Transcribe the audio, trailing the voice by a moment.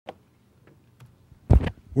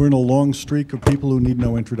We're in a long streak of people who need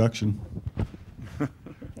no introduction.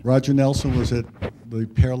 Roger Nelson was at the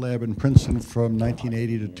Pear Lab in Princeton from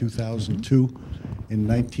 1980 to 2002. In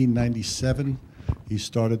 1997, he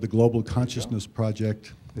started the Global Consciousness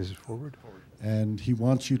Project. This is forward. And he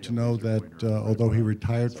wants you to know that although he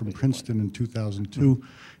retired from Princeton in 2002,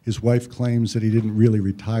 his wife claims that he didn't really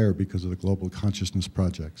retire because of the Global Consciousness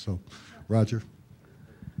Project. So, Roger.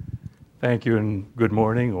 Thank you and good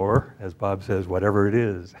morning, or as Bob says, whatever it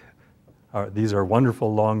is. These are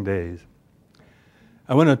wonderful long days.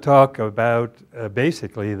 I want to talk about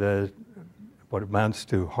basically what amounts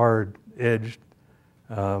to hard-edged,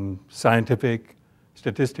 scientific,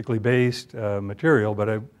 statistically based material, but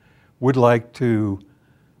I would like to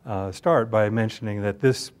start by mentioning that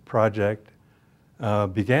this project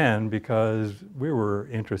began because we were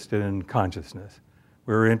interested in consciousness.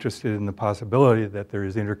 We were interested in the possibility that there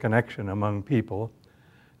is interconnection among people,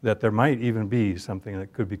 that there might even be something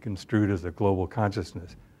that could be construed as a global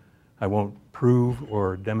consciousness. I won't prove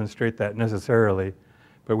or demonstrate that necessarily,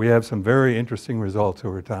 but we have some very interesting results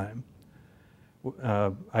over time.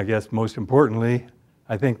 I guess most importantly,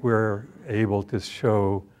 I think we're able to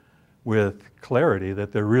show with clarity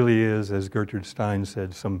that there really is, as Gertrude Stein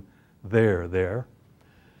said, some there.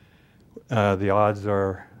 The odds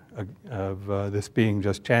are of this being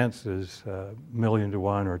just chance is 1,000,000 to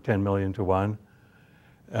 1 or 10 million to 1.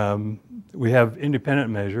 We have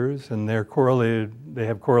independent measures, and they're correlated. They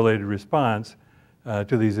have correlated response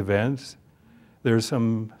to these events. There's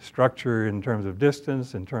some structure in terms of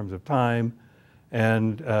distance, in terms of time,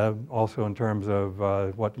 and also in terms of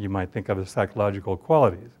what you might think of as psychological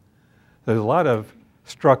qualities. There's a lot of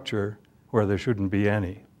structure where there shouldn't be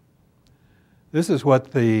any. This is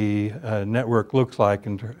what the network looks like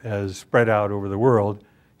as spread out over the world.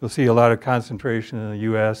 You'll see a lot of concentration in the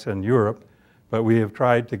US and Europe, but we have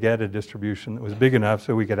tried to get a distribution that was big enough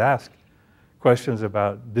so we could ask questions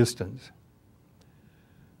about distance.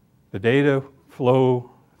 The data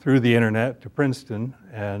flow through the internet to Princeton,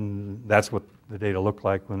 and that's what the data look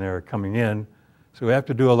like when they're coming in. So we have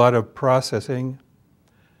to do a lot of processing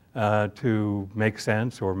to make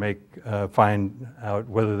sense or find out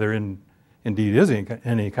whether there indeed is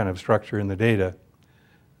any kind of structure in the data.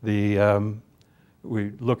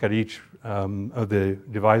 We look at each of the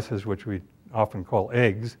devices, which we often call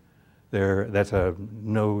eggs. That's a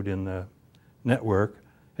node in the network.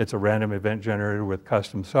 It's a random event generator with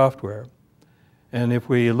custom software. And if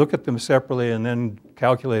we look at them separately and then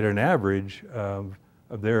calculate an average of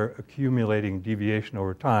their accumulating deviation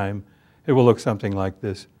over time, it will look something like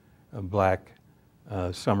this black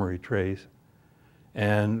summary trace.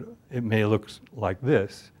 And it may look like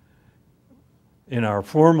this. In our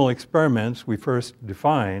formal experiments, we first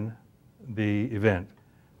define the event.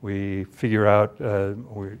 We figure out,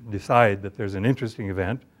 we decide that there's an interesting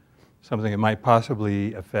event, something that might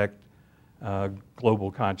possibly affect global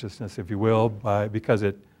consciousness, if you will, because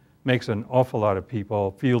it makes an awful lot of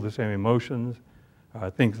people feel the same emotions,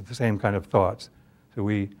 think the same kind of thoughts. So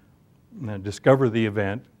we discover the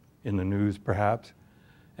event in the news, perhaps,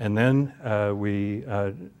 and then we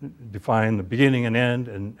define the beginning and end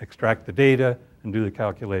and extract the data and do the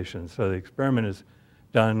calculations. So the experiment is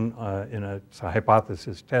done in a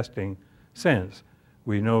hypothesis testing sense.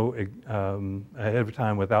 We know ahead of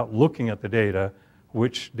time, without looking at the data,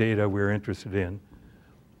 which data we're interested in.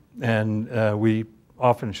 And we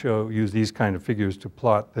often use these kind of figures to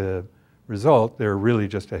plot the result. They're really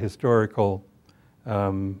just a historical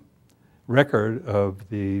record of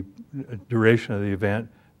the duration of the event,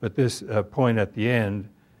 but this point at the end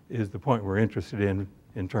is the point we're interested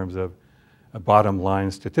in terms of a bottom line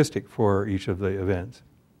statistic for each of the events.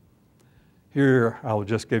 Here, I'll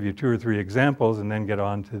just give you 2 or 3 examples and then get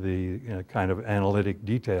on to the kind of analytic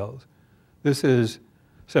details. This is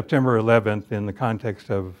September 11th in the context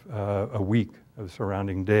of a week of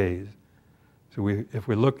surrounding days. So if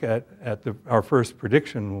we look at our first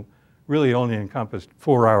prediction, really only encompassed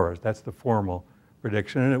 4 hours. That's the formal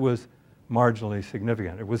prediction, and it was marginally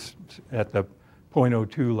significant. It was at the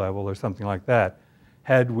 0.02 level or something like that.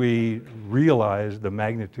 Had we realized the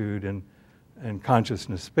magnitude and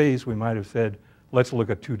consciousness space, we might have said, let's look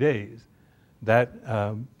at 2 days. That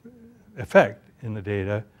effect in the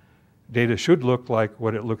data should look like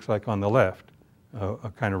what it looks like on the left,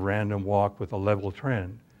 a kind of random walk with a level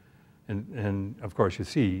trend. And of course, you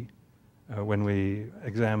see, when we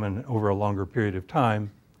examine over a longer period of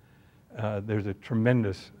time, there's a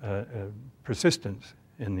tremendous persistence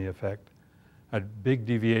in the effect, a big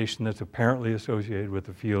deviation that's apparently associated with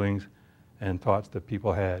the feelings and thoughts that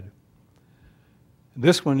people had.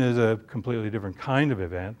 This one is a completely different kind of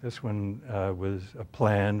event. This one was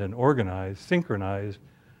planned and organized, synchronized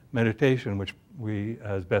meditation, which we,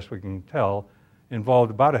 as best we can tell,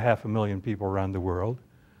 involved about 500,000 people around the world.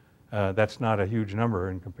 That's not a huge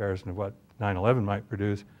number in comparison to what 9/11 might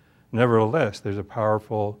produce. Nevertheless, there's a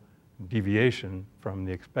powerful deviation from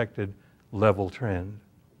the expected level trend.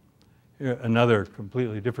 Another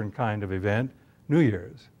completely different kind of event, New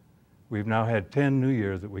Year's. We've now had 10 New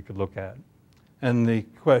Years that we could look at. And the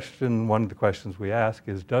question, one of the questions we ask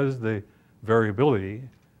is, does the variability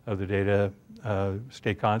of the data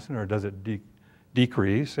stay constant, or does it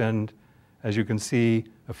decrease? And as you can see,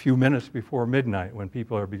 a few minutes before midnight, when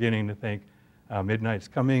people are beginning to think, midnight's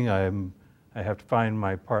coming, I have to find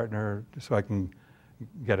my partner so I can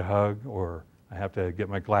get a hug, or I have to get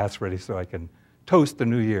my glass ready so I can toast the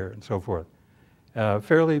new year, and so forth.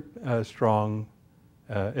 Fairly strong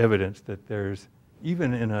evidence that there's,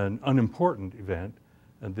 even in an unimportant event,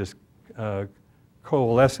 this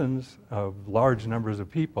coalescence of large numbers of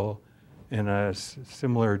people in a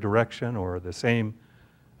similar direction or the same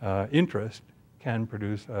interest can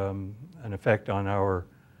produce an effect on our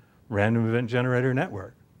random event generator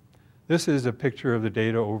network. This is a picture of the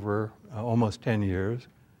data over almost 10 years.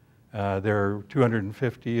 There are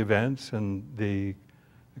 250 events, and the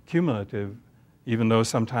cumulative, even though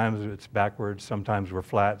sometimes it's backwards, sometimes we're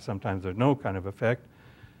flat, sometimes there's no kind of effect,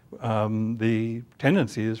 the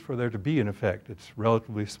tendency is for there to be an effect. It's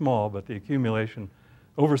relatively small, but the accumulation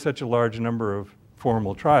over such a large number of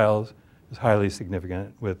formal trials is highly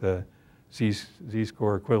significant, with a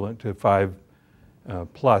z-score equivalent to 5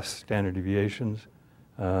 plus standard deviations,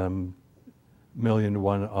 1,000,000 to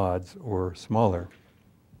 1 odds or smaller.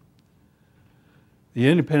 The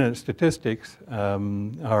independent statistics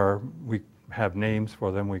we have names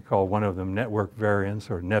for them. We call one of them network variance,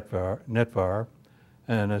 or netvar,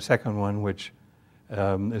 and a second one which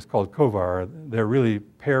is called covar. They're really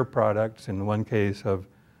pair products, in one case of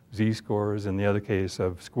z-scores, in the other case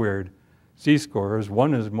of squared z-scores.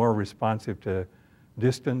 One is more responsive to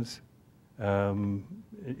distance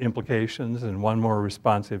implications, and one more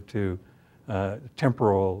responsive to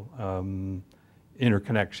temporal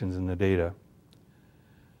interconnections in the data.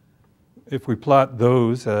 If we plot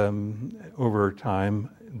those over time,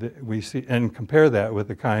 we see and compare that with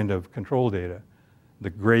the kind of control data. The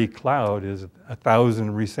gray cloud is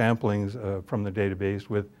 1,000 resamplings from the database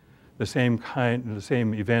with the same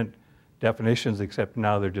event definitions, except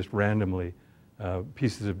now they're just randomly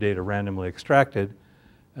pieces of data randomly extracted.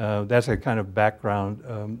 That's a kind of background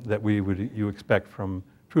that you expect from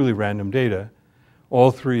truly random data.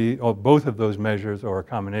 Both of those measures, or a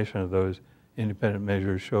combination of those independent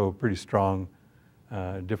measures, show a pretty strong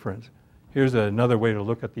difference. Here's another way to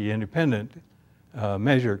look at the independent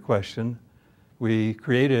measure question. We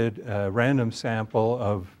created a random sample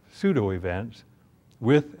of pseudo events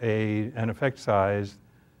with an effect size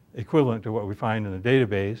equivalent to what we find in the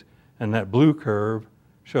database, and that blue curve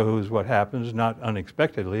shows what happens, not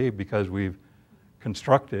unexpectedly, because we've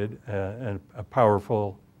constructed a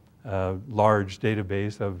powerful large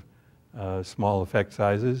database of small effect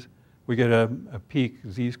sizes. We get a peak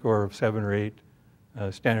z-score of 7 or 8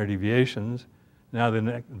 standard deviations. Now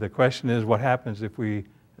the question is, what happens if we,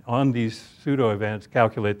 on these pseudo events,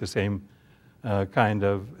 calculate the same do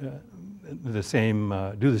the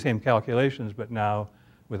same calculations, but now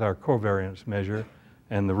with our covariance measure,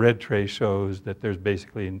 and the red trace shows that there's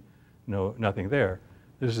basically nothing there.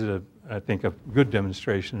 This is, I think, a good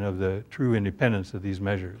demonstration of the true independence of these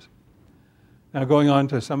measures. Now, going on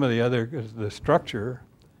to some of the structure,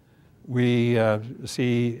 we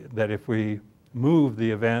see that if we move the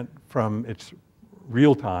event from its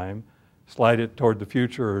real time, slide it toward the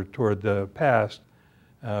future or toward the past,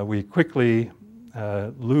 we quickly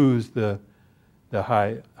lose the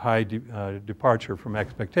high departure from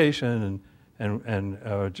expectation and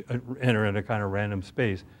enter in a kind of random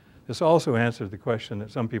space. This also answers the question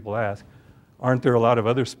that some people ask, aren't there a lot of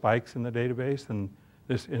other spikes in the database? And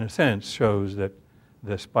this, in a sense, shows that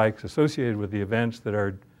the spikes associated with the events that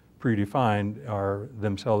are predefined are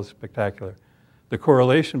themselves spectacular. The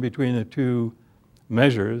correlation between the two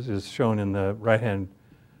measures is shown in the right-hand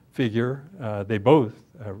figure. They both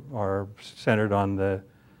are centered on the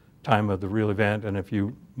time of the real event, and if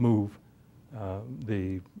you move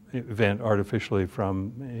the event artificially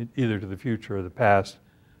from either to the future or the past,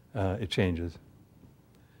 it changes.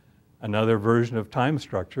 Another version of time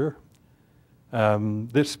structure.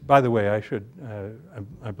 This, by the way,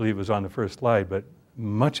 I believe was on the first slide, but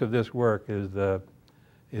much of this work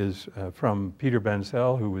is from Peter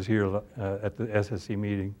Bancel, who was here at the SSE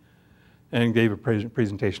meeting and gave a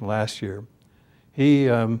presentation last year. He,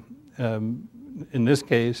 in this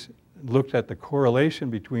case, looked at the correlation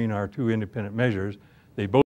between our two independent measures. They both